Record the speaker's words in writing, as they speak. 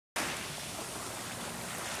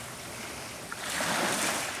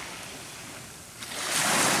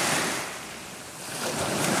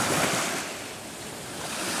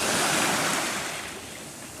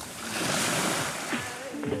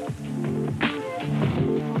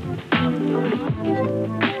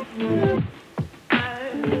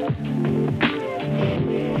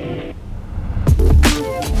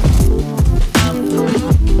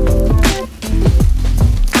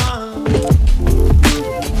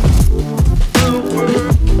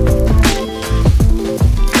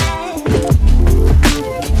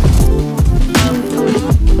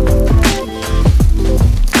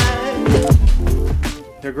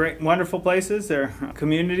wonderful places. They're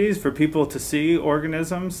communities for people to see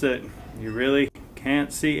organisms that you really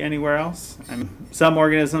can't see anywhere else. I mean, some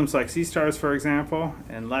organisms like sea stars, for example,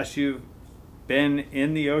 unless you've been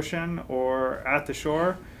in the ocean or at the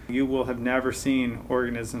shore, you will have never seen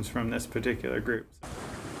organisms from this particular group.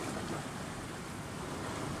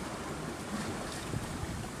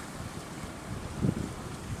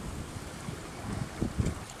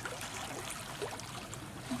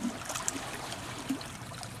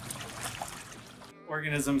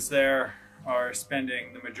 Organisms there are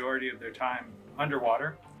spending the majority of their time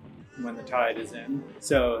underwater when the tide is in.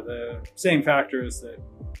 So the same factors that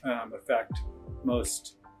affect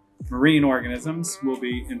most marine organisms will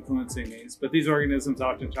be influencing these, but these organisms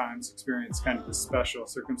oftentimes experience kind of this special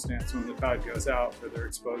circumstance when the tide goes out where they're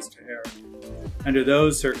exposed to air. Under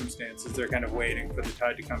those circumstances, they're kind of waiting for the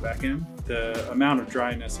tide to come back in. The amount of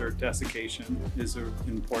dryness or desiccation is an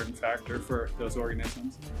important factor for those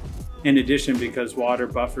organisms. In addition, because water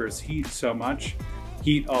buffers heat so much,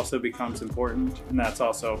 heat also becomes important, and that's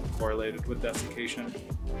also correlated with desiccation.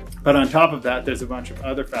 But on top of that, there's a bunch of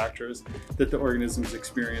other factors that the organisms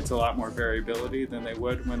experience a lot more variability than they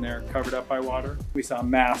would when they're covered up by water. We saw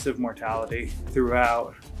massive mortality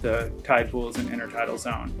throughout the tide pools and intertidal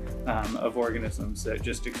zone of organisms that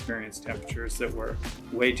just experienced temperatures that were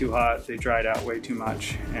way too hot, they dried out way too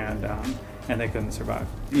much, and they couldn't survive.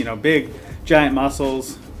 You know, big, giant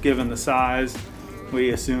mussels, given the size, we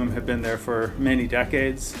assume have been there for many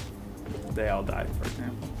decades. They all died, for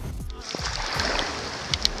example.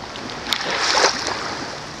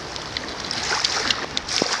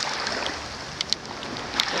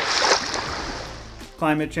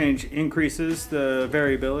 Climate change increases the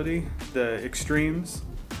variability, the extremes,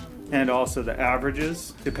 and also the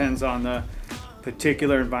averages. Depends on the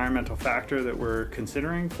particular environmental factor that we're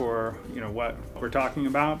considering for what we're talking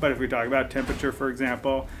about. But if we talk about temperature, for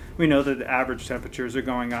example, we know that the average temperatures are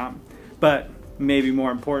going up, but maybe more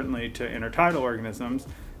importantly to intertidal organisms,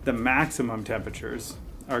 the maximum temperatures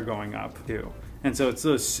are going up too. And so it's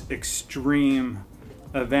those extreme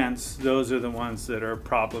events, those are the ones that are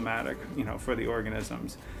problematic, for the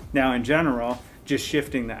organisms. Now, in general, just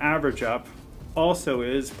shifting the average up also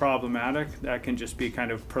is problematic. That can just be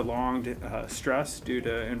kind of prolonged stress due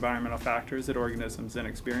to environmental factors that organisms then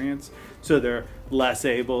experience. So they're less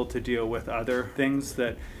able to deal with other things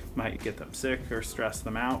that might get them sick or stress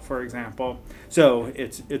them out, for example. So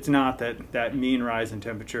it's not that mean rise in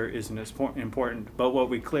temperature isn't as important, but what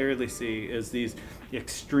we clearly see is these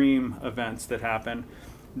extreme events that happen,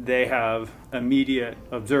 they have immediate,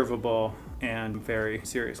 observable, and very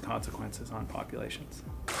serious consequences on populations.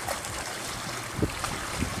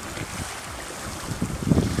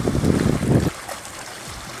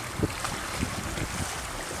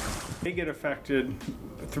 They get affected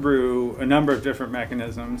through a number of different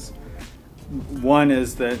mechanisms. One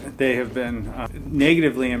is that they have been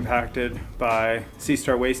negatively impacted by sea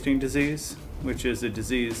star wasting disease, which is a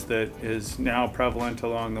disease that is now prevalent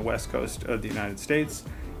along the west coast of the United States.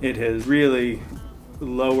 It has really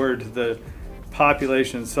lowered the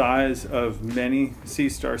population size of many sea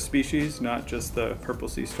star species, not just the purple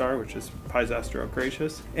sea star, which is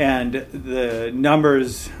Pisastrocracis. And the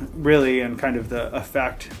numbers really and kind of the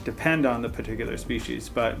effect depend on the particular species,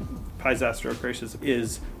 but Pisastrocracis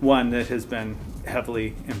is one that has been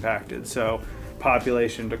heavily impacted. So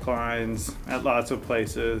population declines at lots of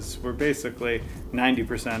places, where basically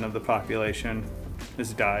 90% of the population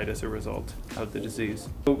has died as a result of the disease.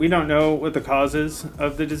 We don't know what the cause is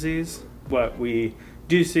of the disease. What we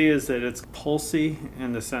do see is that it's pulsy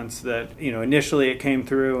in the sense that, initially it came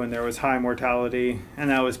through and there was high mortality, and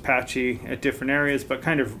that was patchy at different areas, but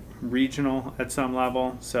kind of regional at some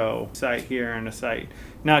level. So a site here and a site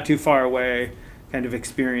not too far away kind of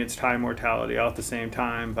experienced high mortality all at the same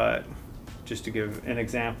time. But just to give an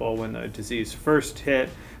example, when the disease first hit,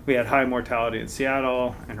 we had high mortality in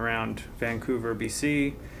Seattle and around Vancouver,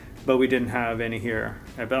 BC, but we didn't have any here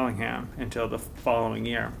at Bellingham until the following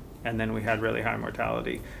year. And then we had really high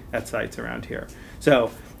mortality at sites around here.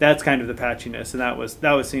 So that's kind of the patchiness, and that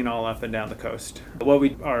was seen all up and down the coast. What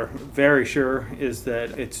we are very sure is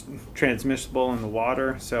that it's transmissible in the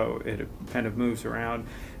water, so it kind of moves around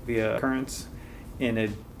via currents. In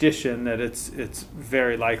addition, that it's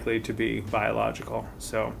very likely to be biological.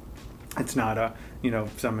 So it's not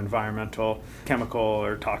some environmental chemical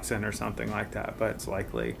or toxin or something like that, but it's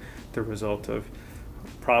likely the result of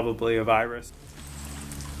probably a virus.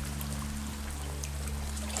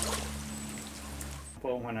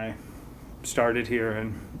 Well, when I started here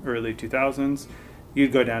in early 2000s,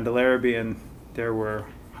 you'd go down to Larrabee and there were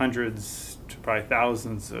hundreds to probably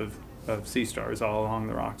thousands of sea stars all along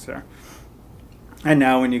the rocks there. And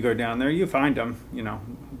now when you go down there, you find them,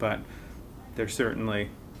 but they're certainly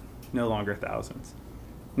no longer thousands.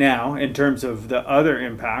 Now, in terms of the other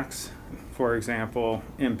impacts, for example,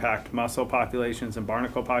 impact mussel populations and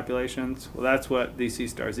barnacle populations, well, that's what these sea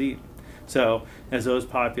stars eat. So as those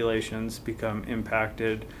populations become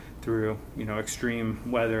impacted through,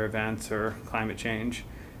 extreme weather events or climate change,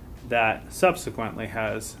 that subsequently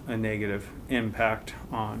has a negative impact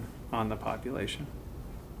on the population.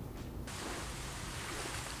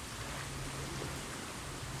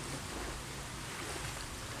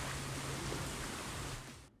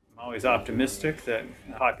 Always optimistic that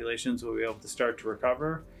populations will be able to start to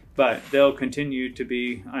recover, but they'll continue to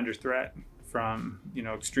be under threat from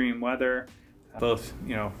extreme weather, both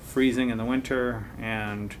freezing in the winter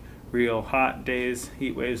and real hot days.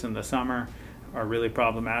 Heat waves in the summer are really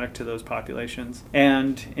problematic to those populations.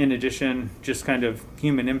 And in addition, just kind of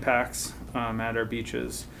human impacts at our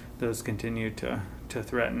beaches, those continue to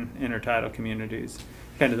threaten intertidal communities.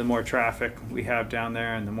 Kind of the more traffic we have down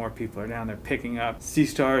there and the more people are down there picking up sea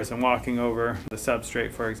stars and walking over the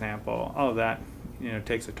substrate, for example, all of that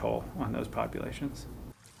takes a toll on those populations.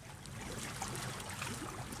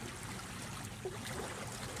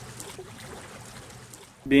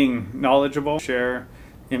 Being knowledgeable, share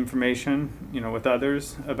information with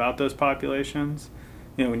others about those populations.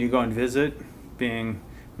 When you go and visit, being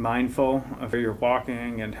mindful of where you're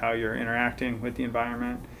walking and how you're interacting with the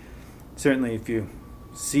environment. Certainly if you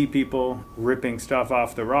see people ripping stuff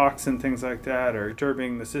off the rocks and things like that or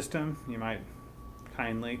disturbing the system, you might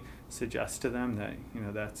kindly suggest to them that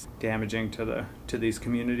that's damaging to these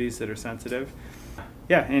communities that are sensitive.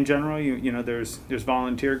 Yeah, in general, there's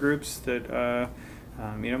volunteer groups that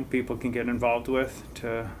people can get involved with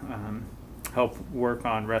to help work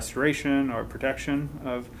on restoration or protection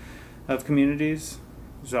of communities.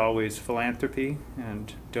 There's always philanthropy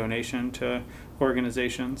and donation to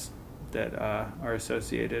organizations that are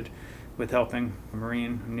associated with helping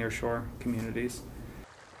marine nearshore communities.